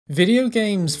Video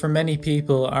games for many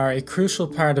people are a crucial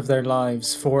part of their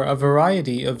lives for a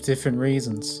variety of different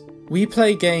reasons. We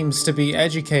play games to be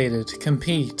educated,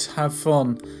 compete, have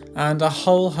fun, and a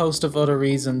whole host of other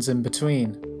reasons in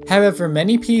between. However,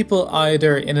 many people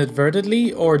either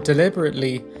inadvertently or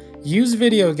deliberately use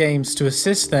video games to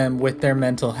assist them with their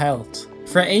mental health.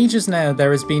 For ages now,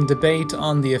 there has been debate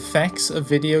on the effects of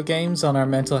video games on our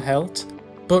mental health,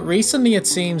 but recently it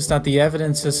seems that the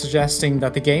evidence is suggesting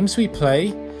that the games we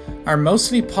play are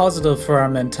mostly positive for our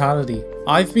mentality.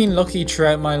 I've been lucky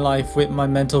throughout my life with my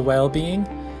mental well-being,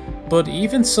 but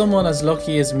even someone as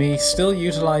lucky as me still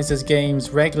utilises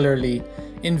games regularly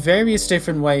in various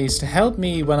different ways to help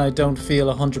me when I don't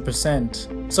feel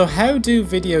 100%. So how do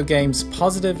video games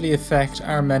positively affect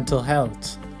our mental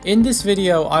health? In this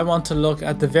video, I want to look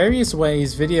at the various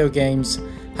ways video games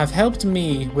have helped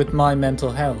me with my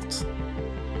mental health.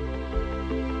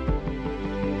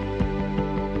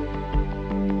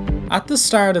 At the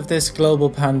start of this global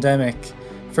pandemic,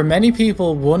 for many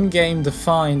people one game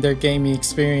defined their gaming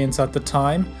experience at the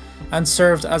time and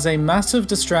served as a massive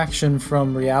distraction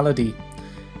from reality: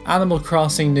 Animal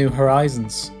Crossing: New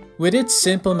Horizons. With its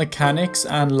simple mechanics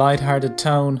and light-hearted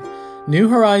tone, New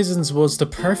Horizons was the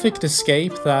perfect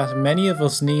escape that many of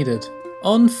us needed.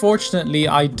 Unfortunately,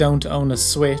 I don't own a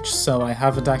Switch, so I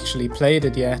haven't actually played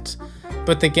it yet,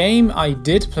 but the game I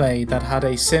did play that had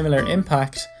a similar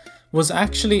impact was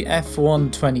actually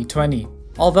F1 2020.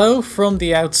 Although from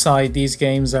the outside these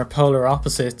games are polar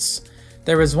opposites,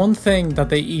 there is one thing that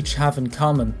they each have in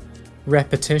common: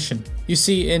 repetition. You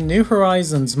see, in New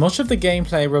Horizons, much of the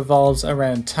gameplay revolves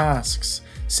around tasks,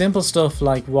 simple stuff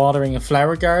like watering a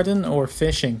flower garden or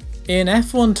fishing. In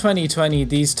F1 2020,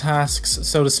 these tasks,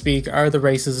 so to speak, are the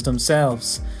races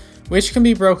themselves, which can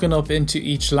be broken up into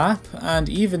each lap and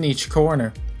even each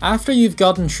corner. After you've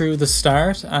gotten through the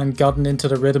start and gotten into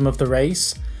the rhythm of the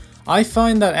race, I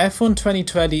find that F1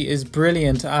 2020 is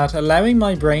brilliant at allowing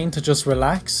my brain to just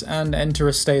relax and enter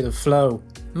a state of flow.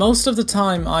 Most of the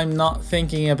time I'm not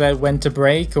thinking about when to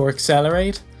brake or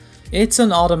accelerate. It's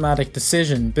an automatic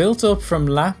decision built up from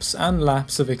laps and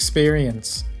laps of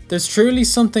experience. There's truly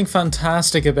something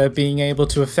fantastic about being able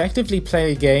to effectively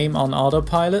play a game on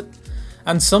autopilot,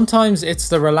 and sometimes it's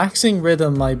the relaxing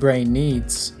rhythm my brain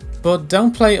needs. But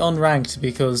don't play unranked,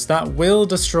 because that will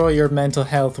destroy your mental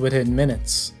health within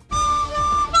minutes.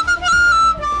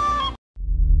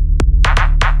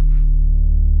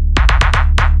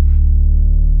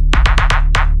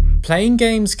 Playing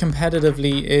games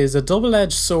competitively is a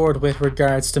double-edged sword with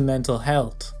regards to mental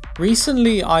health.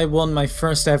 Recently I won my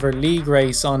first ever league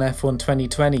race on F1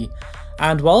 2020,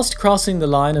 and whilst crossing the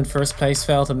line in first place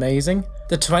felt amazing,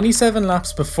 the 27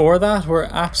 laps before that were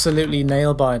absolutely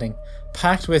nail-biting,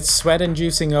 packed with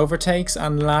sweat-inducing overtakes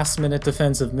and last-minute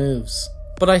defensive moves.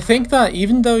 But I think that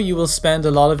even though you will spend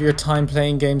a lot of your time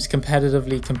playing games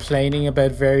competitively complaining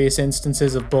about various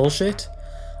instances of bullshit,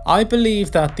 I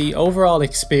believe that the overall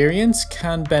experience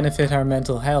can benefit our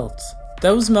mental health.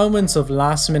 Those moments of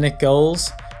last-minute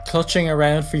goals, clutching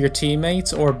around for your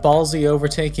teammates, or ballsy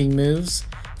overtaking moves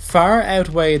far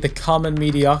outweigh the common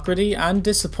mediocrity and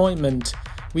disappointment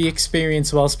we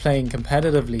experience whilst playing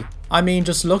competitively. I mean,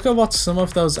 just look at what some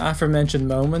of those aforementioned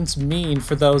moments mean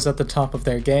for those at the top of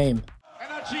their game.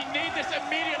 NRG need this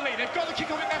immediately. They've got the kick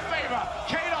off in their favour.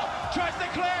 Kato tries to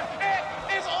clear.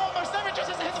 It is almost there. It just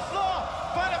hasn't hit the floor.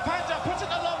 But Panda puts it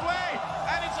a long way,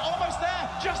 and it's almost there.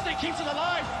 Justin keeps it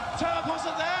alive. Turbo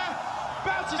wasn't there.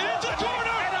 Bounces into the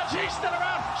corner. NRG still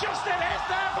around. Justin is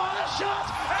there for the shot.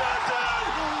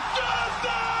 Justin!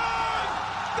 Justin!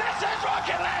 This is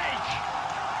Rocket League!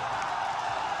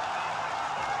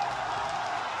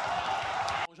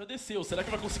 Já desceu, será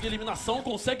que vai conseguir eliminação?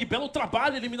 Consegue, belo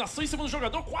trabalho, eliminação em cima do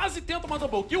jogador, quase tenta uma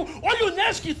double kill. Olha o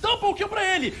Nesk, double kill pra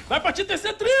ele, vai partir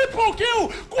terceiro, triple kill,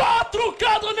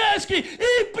 4K do Nesk,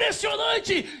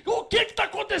 impressionante. O que tá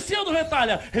acontecendo,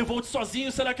 Retalha? Revolt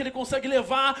sozinho, será que ele consegue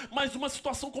levar mais uma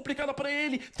situação complicada pra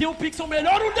ele? Tem um pixel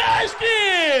melhor, o Nesk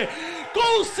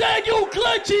consegue um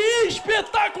clutch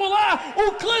espetacular,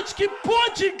 um clutch que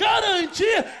pode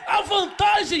garantir a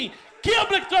vantagem que a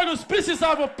Black Dragons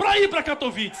precisava para ir para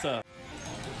Katowice.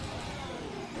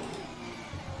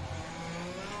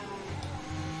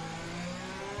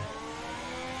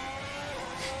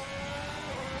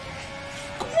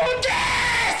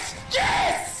 Yes!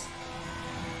 Yes!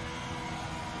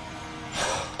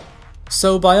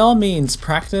 So by all means,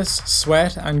 practice,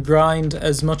 sweat and grind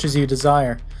as much as you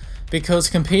desire, because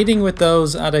competing with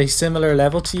those at a similar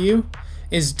level to you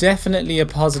is definitely a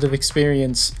positive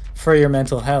experience for your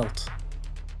mental health.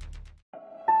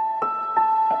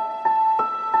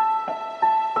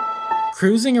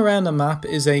 Cruising around a map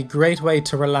is a great way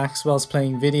to relax whilst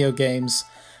playing video games,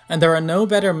 and there are no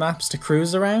better maps to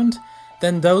cruise around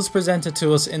than those presented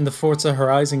to us in the Forza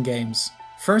Horizon games.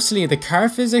 Firstly, the car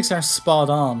physics are spot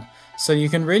on, so you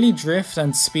can really drift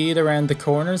and speed around the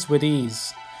corners with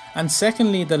ease. And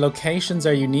secondly, the locations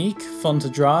are unique, fun to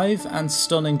drive, and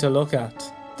stunning to look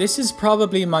at. This is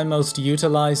probably my most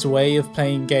utilised way of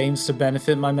playing games to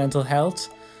benefit my mental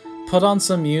health. Put on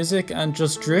some music and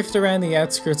just drift around the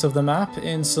outskirts of the map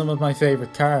in some of my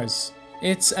favourite cars.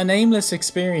 It's an aimless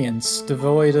experience,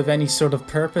 devoid of any sort of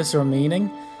purpose or meaning,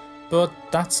 but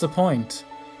that's the point.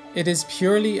 It is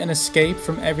purely an escape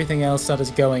from everything else that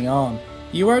is going on.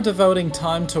 You are devoting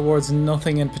time towards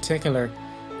nothing in particular,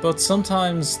 but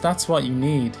sometimes that's what you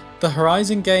need. The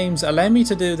Horizon games allow me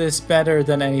to do this better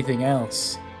than anything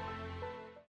else.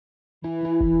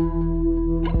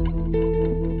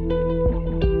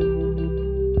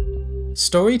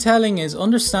 Storytelling is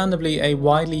understandably a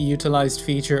widely utilised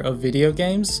feature of video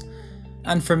games,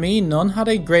 and for me none had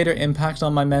a greater impact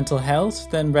on my mental health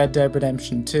than Red Dead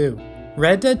Redemption 2.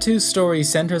 Red Dead 2's story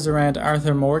centres around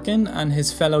Arthur Morgan and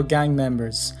his fellow gang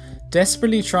members,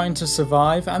 desperately trying to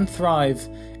survive and thrive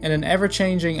in an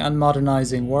ever-changing and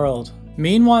modernising world.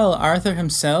 Meanwhile, Arthur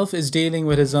himself is dealing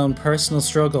with his own personal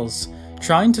struggles,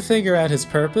 trying to figure out his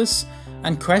purpose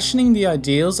and questioning the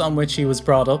ideals on which he was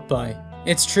brought up by.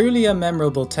 It's truly a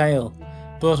memorable tale,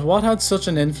 but what had such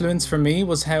an influence for me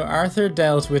was how Arthur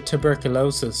dealt with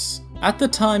tuberculosis. At the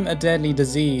time a deadly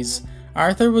disease,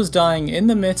 Arthur was dying in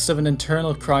the midst of an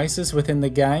internal crisis within the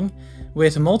gang,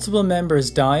 with multiple members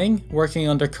dying, working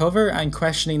undercover and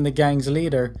questioning the gang's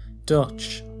leader,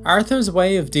 Dutch. Arthur's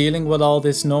way of dealing with all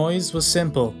this noise was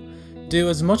simple: do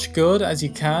as much good as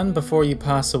you can before you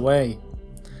pass away.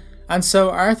 And so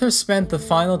Arthur spent the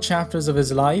final chapters of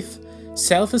his life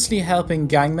selflessly helping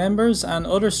gang members and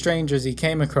other strangers he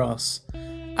came across,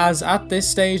 as at this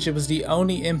stage it was the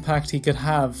only impact he could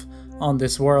have on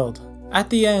this world. At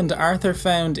the end, Arthur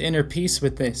found inner peace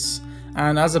with this,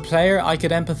 and as a player I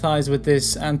could empathise with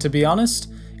this, and to be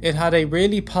honest, it had a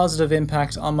really positive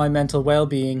impact on my mental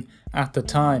well-being at the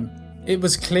time. It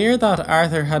was clear that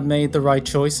Arthur had made the right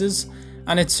choices,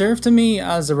 and it served to me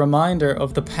as a reminder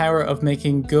of the power of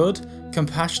making good,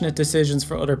 compassionate decisions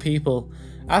for other people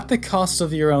at the cost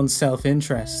of your own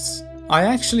self-interests. I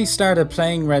actually started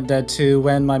playing Red Dead 2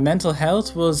 when my mental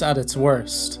health was at its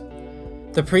worst.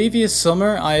 The previous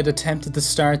summer I had attempted to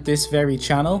start this very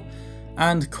channel,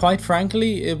 and quite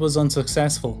frankly it was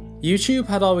unsuccessful. YouTube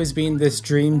had always been this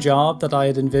dream job that I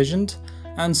had envisioned,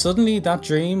 and suddenly that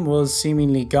dream was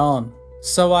seemingly gone.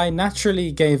 So I naturally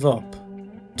gave up.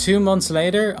 2 months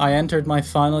later I entered my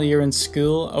final year in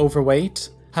school overweight,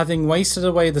 having wasted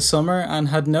away the summer and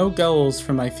had no goals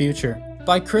for my future.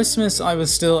 By Christmas I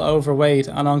was still overweight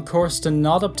and on course to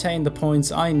not obtain the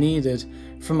points I needed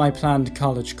for my planned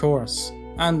college course.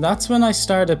 And that's when I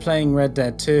started playing Red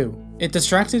Dead 2. It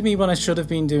distracted me when I should have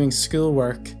been doing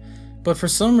schoolwork, but for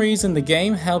some reason the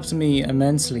game helped me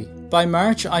immensely. By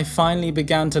March I finally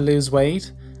began to lose weight,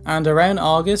 and around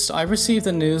August I received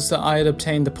the news that I had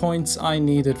obtained the points I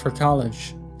needed for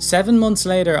college. 7 months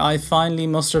later I finally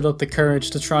mustered up the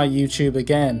courage to try YouTube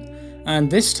again, and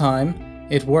this time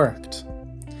it worked.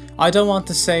 I don't want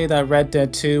to say that Red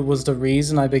Dead 2 was the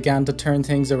reason I began to turn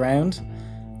things around,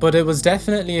 but it was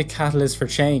definitely a catalyst for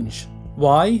change.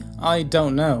 Why? I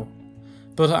don't know.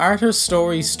 But Arthur's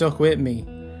story stuck with me,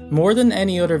 more than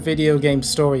any other video game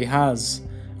story has,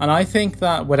 and I think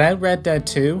that without Red Dead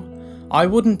 2, I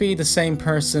wouldn't be the same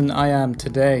person I am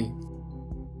today.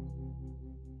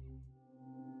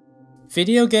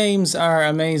 Video games are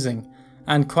amazing,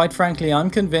 and quite frankly I'm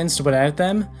convinced without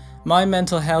them, my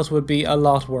mental health would be a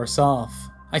lot worse off.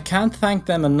 I can't thank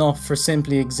them enough for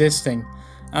simply existing,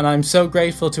 and I'm so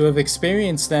grateful to have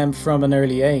experienced them from an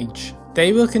early age.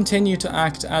 They will continue to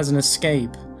act as an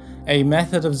escape, a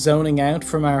method of zoning out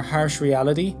from our harsh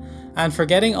reality and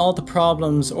forgetting all the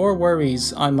problems or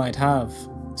worries I might have.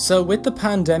 So with the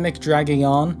pandemic dragging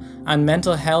on and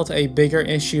mental health a bigger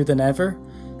issue than ever,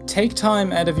 take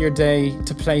time out of your day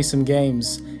to play some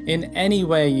games in any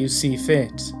way you see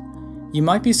fit. You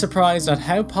might be surprised at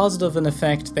how positive an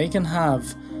effect they can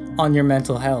have on your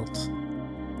mental health.